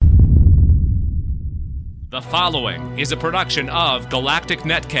The following is a production of Galactic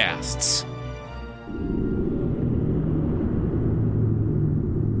Netcasts.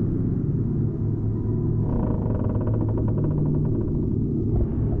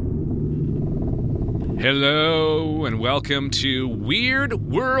 Hello and welcome to Weird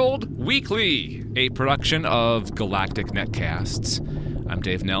World Weekly, a production of Galactic Netcasts. I'm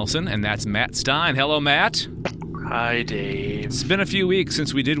Dave Nelson, and that's Matt Stein. Hello, Matt. Hi, Dave. It's been a few weeks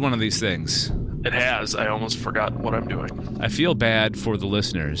since we did one of these things. It has. I almost forgot what I'm doing. I feel bad for the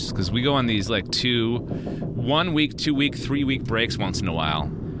listeners because we go on these like 1 week, 2 week, 3 week breaks once in a while.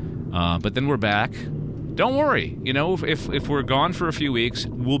 But then we're back. Don't worry. You know, if we're gone for a few weeks,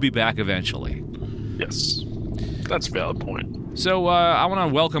 we'll be back eventually. Yes. That's a valid point. So I want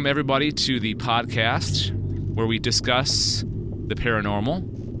to welcome everybody to the podcast where we discuss the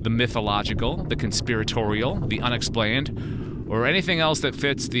paranormal, the mythological, the conspiratorial, the unexplained, or anything else that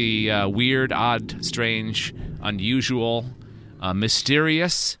fits the weird, odd, strange, unusual,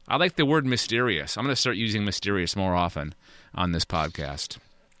 mysterious. I like the word mysterious. I'm going to start using mysterious more often on this podcast.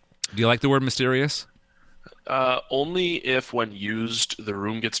 Do you like the word mysterious? Only if when used, the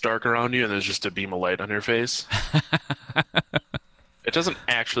room gets dark around you and there's just a beam of light on your face. It doesn't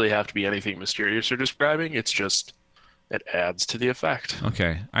actually have to be anything mysterious you're describing. It's just, it adds to the effect.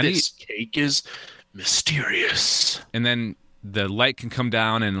 Okay. This cake is mysterious. And then the light can come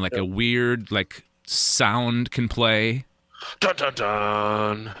down and like a weird like sound can play. Dun dun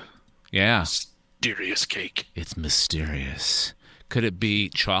dun. Yeah. Mysterious cake. It's mysterious. Could it be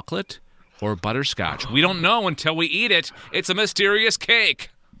chocolate or butterscotch? We don't know until we eat it. It's a mysterious cake.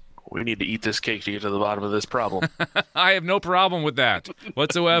 We need to eat this cake to get to the bottom of this problem. I have no problem with that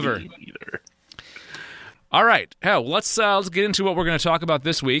whatsoever. Me neither. All right. Hell, let's get into what we're going to talk about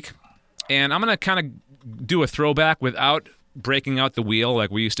this week. And I'm going to kind of do a throwback without breaking out the wheel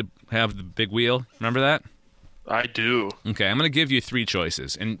like we used to have the big wheel. Remember that? I do. Okay, I'm going to give you 3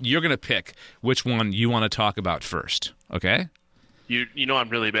 choices, and you're going to pick which one you want to talk about first, okay? You know I'm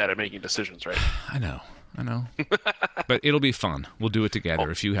really bad at making decisions, right? I know. But it'll be fun. We'll do it together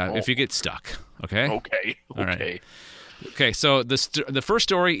if you get stuck, okay? Okay. All right. Okay, so the first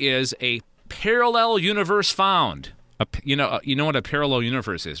story is a parallel universe found. You know what a parallel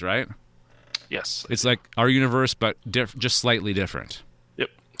universe is, right? Yes. It's like our universe, but just slightly different. Yep.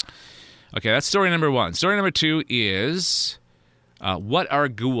 Okay, that's story number 1. Story number 2 is, what are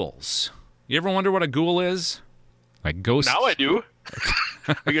ghouls? You ever wonder what a ghoul is? Like ghosts? Now I do.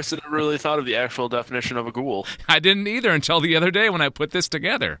 I guess I never really thought of the actual definition of a ghoul. I didn't either until the other day when I put this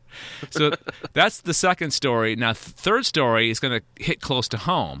together. So that's the second story. Now, third story is going to hit close to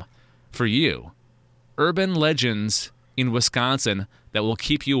home for you. Urban legends in Wisconsin that will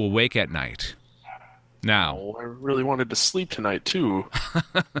keep you awake at night. Now, Oh, I really wanted to sleep tonight, too.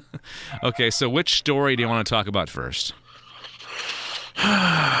 okay, so which story do you want to talk about first?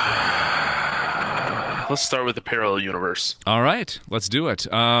 Let's start with the parallel universe. All right, let's do it.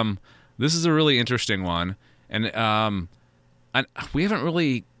 This is a really interesting one, and we haven't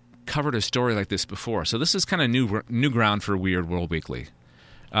really covered a story like this before, so this is kind of new ground for Weird World Weekly.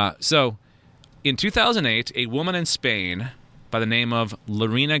 So, in 2008, a woman in Spain by the name of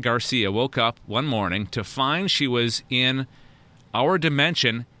Lorena Garcia woke up one morning to find she was in our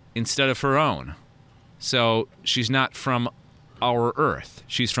dimension instead of her own. So, she's not from our Earth.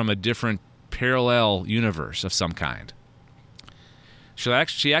 She's from a different parallel universe of some kind.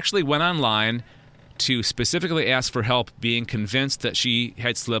 She actually went online to specifically ask for help, being convinced that she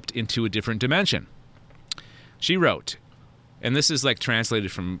had slipped into a different dimension. She wrote, and this is like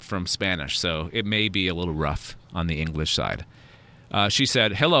translated from Spanish, so it may be a little rough on the English side. She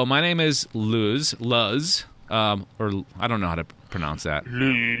said, "Hello, my name is Luz, or I don't know how to pronounce that.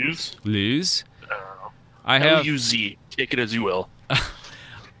 Luz. I have L-U-Z. Take it as you will.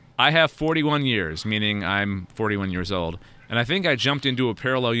 I have 41 years, meaning I'm 41 years old, and I think I jumped into a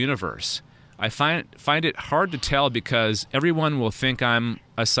parallel universe. I find it hard to tell because everyone will think I'm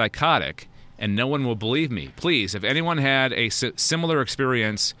a psychotic, and no one will believe me. Please, if anyone had a similar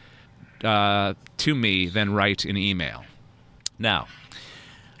experience to me, then write an email." Now,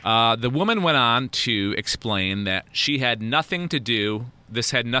 the woman went on to explain that this had nothing to do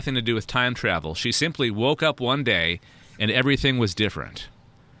with time travel. She simply woke up one day and everything was different.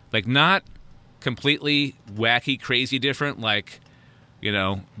 Like, not completely wacky, crazy different, like, you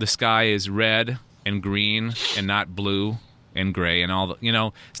know, the sky is red and green and not blue and gray and all the, you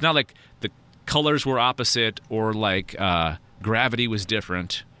know, it's not like the colors were opposite or like gravity was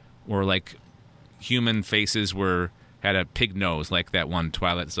different or like human faces had a pig nose like that one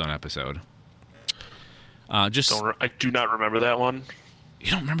Twilight Zone episode. I do not remember that one.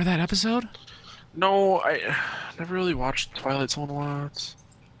 You don't remember that episode? No, I never really watched Twilight Zone a lot.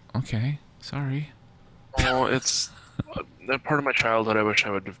 Okay, sorry. Oh, it's that part of my childhood I wish I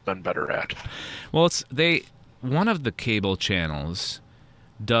would have been better at. Well, it's they one of the cable channels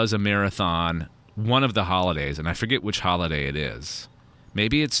does a marathon one of the holidays, and I forget which holiday it is.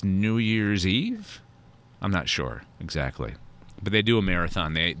 Maybe it's New Year's Eve? I'm not sure exactly. But they do a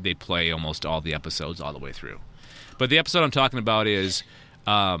marathon. They play almost all the episodes all the way through. But the episode I'm talking about is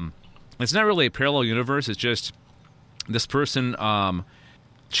it's not really a parallel universe. It's just this person.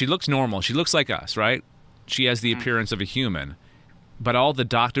 She looks normal. She looks like us, right? She has the appearance of a human, but all the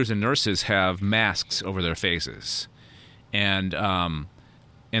doctors and nurses have masks over their faces, and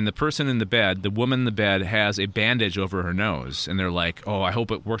the person in the bed, the woman in the bed, has a bandage over her nose, and they're like, "Oh, I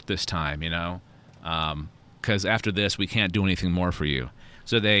hope it worked this time," because after this we can't do anything more for you.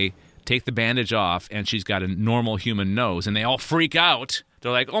 So they take the bandage off, and she's got a normal human nose, and they all freak out.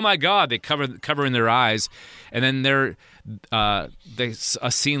 They're like, "Oh my God!" They cover in their eyes, and then a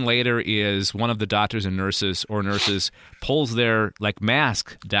scene later is one of the doctors and nurses pulls their like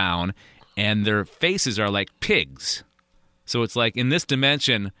mask down, and their faces are like pigs. So it's like in this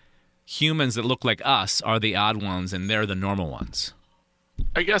dimension, humans that look like us are the odd ones, and they're the normal ones.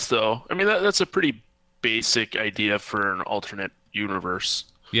 I guess though. I mean, that's a pretty basic idea for an alternate universe.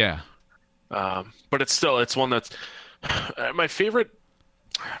 Yeah, But it's one that's my favorite.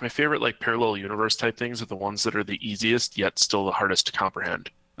 My favorite like parallel universe type things are the ones that are the easiest yet still the hardest to comprehend.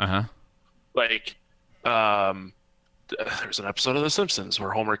 uh-huh. Like, there's an episode of The Simpsons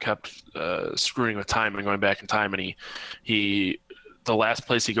where Homer kept screwing with time and going back in time, and he the last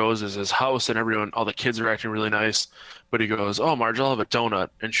place he goes is his house, and all the kids are acting really nice, but he goes, "Oh, Marge, I'll have a donut,"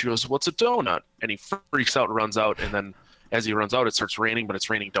 and she goes, "What's a donut?" And he freaks out and runs out, and then as he runs out, it starts raining, but it's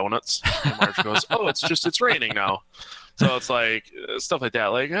raining donuts, and Marge goes, "Oh, it's raining now." So it's like stuff like that.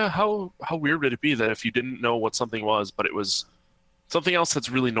 Like, how weird would it be that if you didn't know what something was, but it was something else that's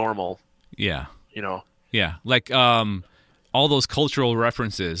really normal, Yeah, you know? yeah. Like all those cultural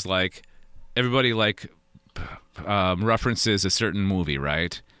references, like everybody like references a certain movie,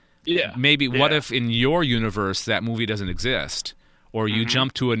 right? Yeah. Maybe what Yeah. if in your universe that movie doesn't exist, or you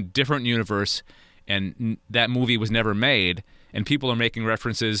jump to a different universe and that movie was never made, and people are making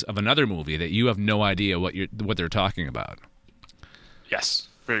references of another movie that you have no idea what they're talking about. Yes.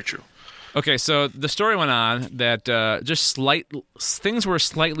 Very true. Okay, so the story went on that things were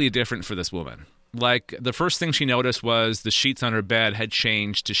slightly different for this woman. Like the first thing she noticed was the sheets on her bed had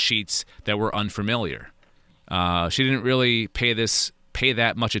changed to sheets that were unfamiliar. She didn't really pay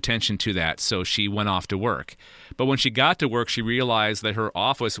that much attention to that, so she went off to work. But when she got to work, she realized that her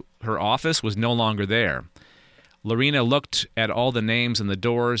office was no longer there. Lorena looked at all the names and the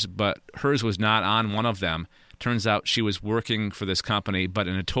doors, but hers was not on one of them. Turns out she was working for this company, but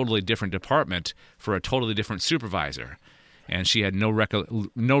in a totally different department for a totally different supervisor. And she had no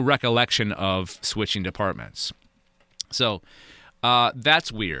recollection of switching departments. So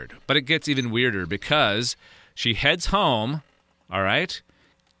that's weird. But it gets even weirder because she heads home, all right?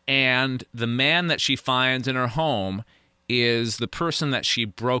 And the man that she finds in her home is the person that she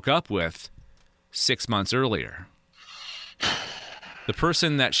broke up with 6 months earlier. The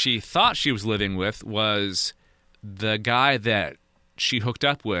person that she thought she was living with was the guy that she hooked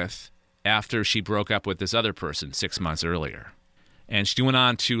up with after she broke up with this other person 6 months earlier. And she went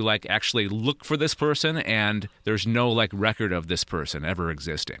on to like actually look for this person, and there's no like record of this person ever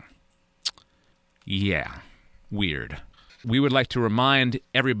existing. Yeah, weird. We would like to remind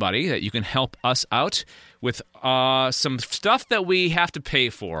everybody that you can help us out with some stuff that we have to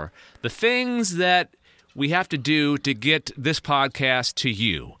pay for. The things that we have to do to get this podcast to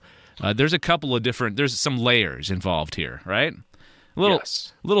you. There's some layers involved here, right?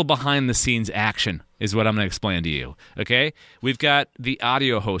 Little behind the scenes action is what I'm going to explain to you. Okay? We've got the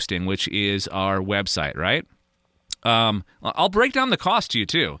audio hosting, which is our website, right? I'll break down the cost to you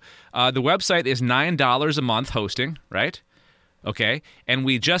too. The website is $9 a month hosting, right? Okay, and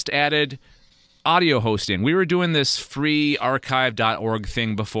we just added audio hosting. We were doing this free archive.org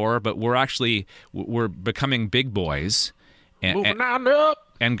thing before, but we're becoming big boys Moving on up.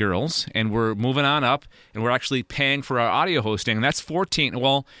 and girls, and we're moving on up, and we're actually paying for our audio hosting, and that's $14.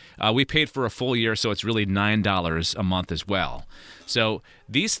 Well, we paid for a full year, so it's really $9 a month as well. So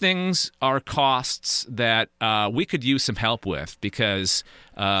these things are costs that we could use some help with because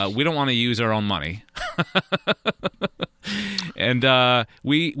we don't want to use our own money. And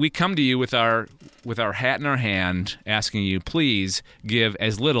we come to you with our hat in our hand, asking you, please give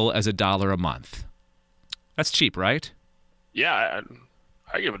as little as $1 a month. That's cheap, right? Yeah,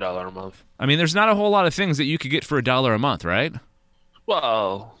 I give $1 a month. I mean, there's not a whole lot of things that you could get for $1 a month, right?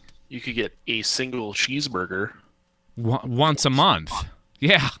 Well, You could get a single cheeseburger. Once a month.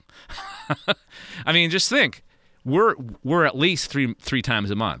 Yeah. I mean, just think. We're at least three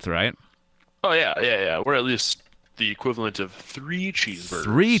times a month, right? Oh, yeah. We're at least the equivalent of 3 cheeseburgers.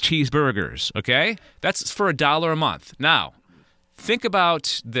 3 cheeseburgers, okay? That's for $1 a month. Now, think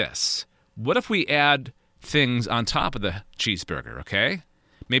about this. What if we add things on top of the cheeseburger, okay?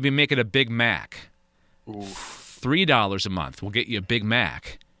 Maybe make it a Big Mac. Ooh. $3 a month will get you a Big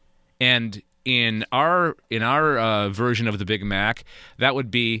Mac. And in our version of the Big Mac, that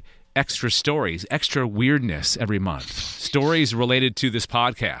would be extra stories, extra weirdness every month. Stories related to this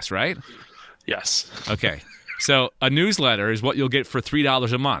podcast, right? Yes. Okay. So a newsletter is what you'll get for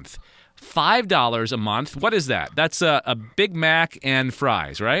 $3 a month. $5 a month, what is that? That's a Big Mac and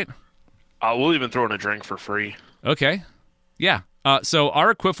fries, right? We'll even throw in a drink for free. Okay. Yeah. So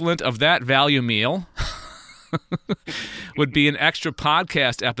our equivalent of that value meal would be an extra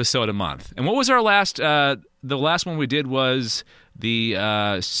podcast episode a month. And what was our last? The last one we did was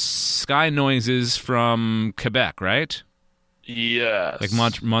the sky noises from Quebec, right? Yes. Like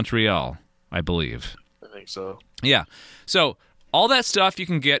Montreal, I believe. I think so. Yeah. So all that stuff you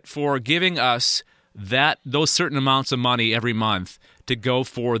can get for giving us those certain amounts of money every month to go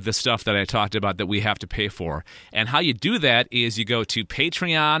for the stuff that I talked about that we have to pay for. And how you do that is you go to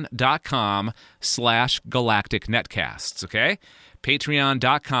patreon.com/galacticnetcasts, okay?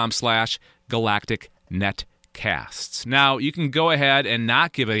 patreon.com/galacticnetcasts. Now, you can go ahead and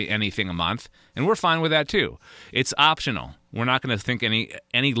not give anything a month, and we're fine with that too. It's optional. We're not going to think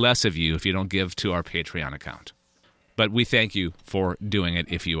any less of you if you don't give to our Patreon account. But we thank you for doing it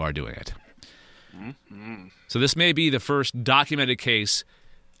if you are doing it. Mm-hmm. So this may be the first documented case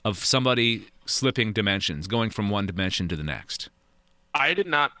of somebody slipping dimensions, going from one dimension to the next. I did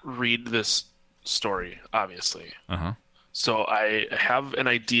not read this story, obviously. Uh-huh. So I have an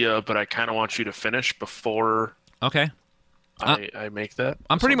idea, but I kind of want you to finish before I make that.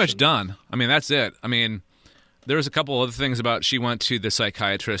 I'm pretty much done. I mean, that's it. I mean, there was a couple other things about she went to the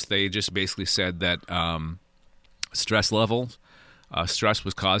psychiatrist. They just basically said that stress levels, stress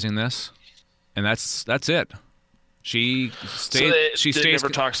was causing this. And that's it. She stayed. Never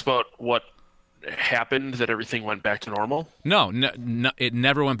talks about what happened. That everything went back to normal. No, it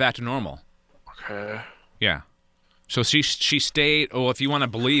never went back to normal. Okay. Yeah. So she stayed. Oh, if you want to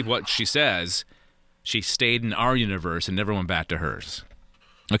believe what she says, she stayed in our universe and never went back to hers.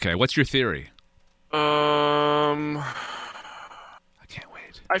 Okay. What's your theory? I can't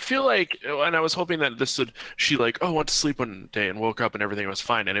wait. I feel like, and I was hoping that she went to sleep one day and woke up and everything was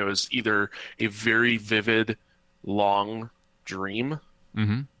fine. And it was either a very vivid, long dream.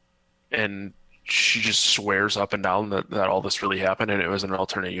 Mm-hmm. And she just swears up and down that all this really happened and it was an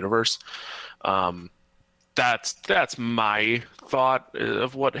alternate universe. That's my thought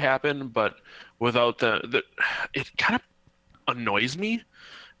of what happened. But without it kind of annoys me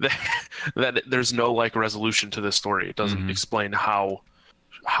that there's no resolution to this story. It doesn't explain how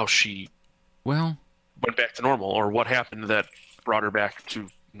she went back to normal or what happened that brought her back to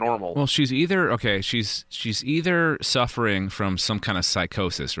normal. Well, she's either suffering from some kind of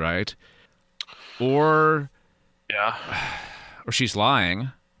psychosis, right? Or she's lying.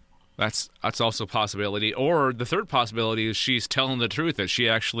 That's also a possibility. Or the third possibility is she's telling the truth, that she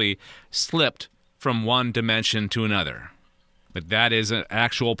actually slipped from one dimension to another. But that is an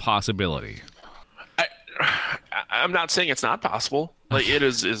actual possibility. I'm not saying it's not possible. It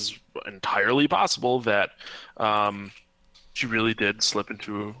is entirely possible that she really did slip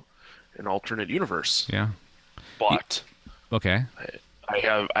into an alternate universe. Yeah. But okay. I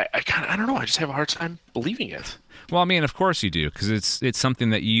don't know. I just have a hard time believing it. Well, I mean, of course you do, because it's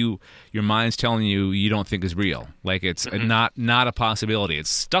something that your mind's telling you don't think is real. It's not a possibility. It's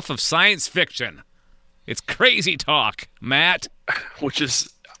stuff of science fiction. It's crazy talk, Matt. Which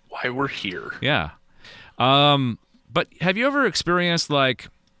is why we're here. Yeah. But have you ever experienced like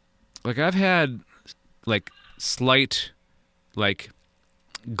I've had slight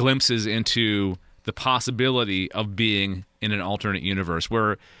glimpses into the possibility of being in an alternate universe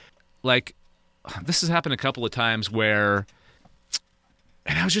where this has happened a couple of times where,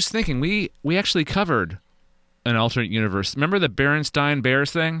 and I was just thinking we actually covered an alternate universe. Remember the Berenstain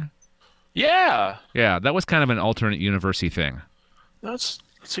Bears thing? Yeah. Yeah, that was kind of an alternate universe-y thing. That's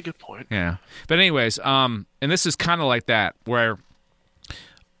a good point. Yeah. But anyways, and this is kind of like that, where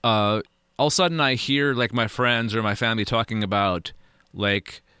all of a sudden I hear my friends or my family talking about a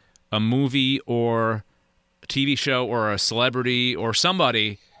movie or a TV show or a celebrity or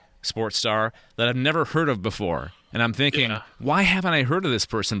somebody, sports star, that I've never heard of before. And I'm thinking, why haven't I heard of this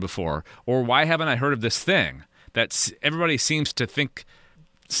person before? Or why haven't I heard of this thing that everybody seems to think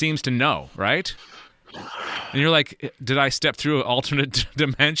seems to know, right? And you're like, did I step through an alternate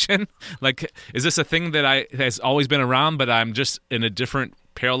dimension? Like, is this a thing that has always been around, but I'm just in a different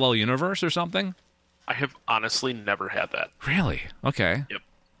parallel universe or something? I have honestly never had that. Really? Okay. Yep.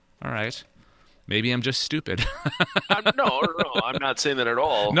 All right. Maybe I'm just stupid. No, I'm not saying that at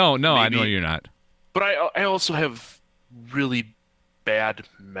all. No, Maybe, I know you're not. But I also have really bad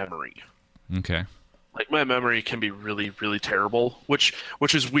memory. Okay. Like, my memory can be really, really terrible, which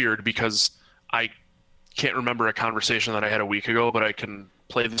is weird because I can't remember a conversation that I had a week ago, but I can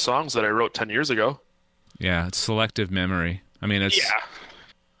play the songs that I wrote 10 years ago. Yeah, it's selective memory. I mean, it's... Yeah.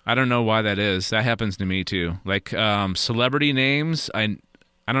 I don't know why that is. That happens to me, too. Like, celebrity names, I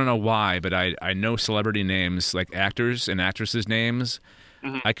don't know why, but I know celebrity names, like actors and actresses' names.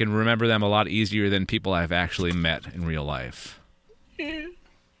 Mm-hmm. I can remember them a lot easier than people I've actually met in real life. Yeah.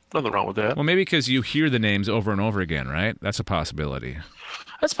 Nothing wrong with that. Well, maybe because you hear the names over and over again, right? That's a possibility.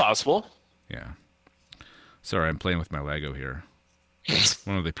 That's possible. Yeah. Sorry, I'm playing with my Lego here.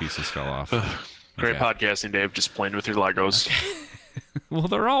 One of the pieces fell off. Great podcasting, Dave. Just playing with your Legos. Okay. Well,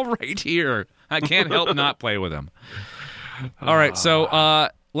 they're all right here. I can't help not play with them. All right, so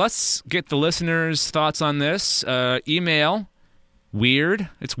let's get the listeners' thoughts on this. Email, weird.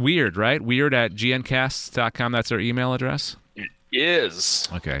 It's weird, right? weird@gncasts.com. That's our email address? It is.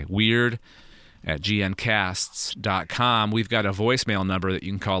 Okay, weird@gncasts.com. We've got a voicemail number that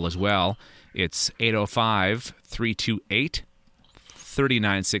you can call as well. It's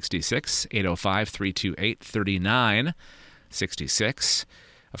 805-328-3966, 805-328-3966.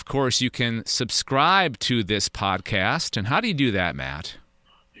 Of course, you can subscribe to this podcast. And how do you do that, Matt?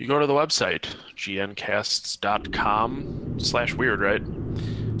 You go to the website, gncasts.com/weird, right?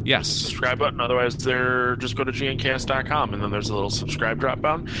 Yes. Subscribe button. Otherwise, just go to gncast.com, and then there's a little subscribe drop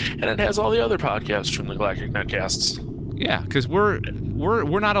down, and it has all the other podcasts from the Galactic Netcasts. Yeah, because we're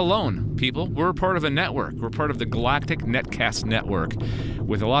not alone, people. We're part of a network. We're part of the Galactic Netcast Network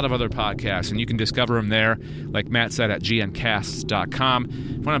with a lot of other podcasts, and you can discover them there, like Matt said, at gncasts.com. If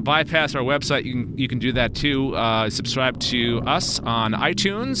you want to bypass our website, you can do that too. Subscribe to us on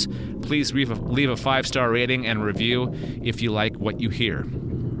iTunes. Please leave a 5-star rating and review if you like what you hear.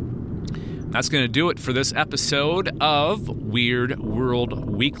 That's going to do it for this episode of Weird World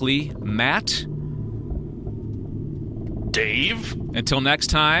Weekly. Matt? Dave? Until next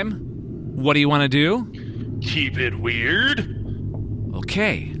time, what do you want to do? Keep it weird.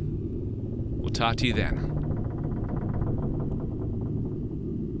 Okay. We'll talk to you then.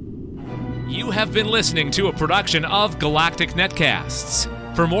 You have been listening to a production of Galactic Netcasts.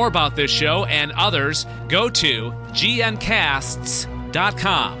 For more about this show and others, go to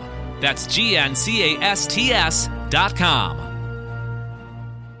gncasts.com. That's gncasts.com.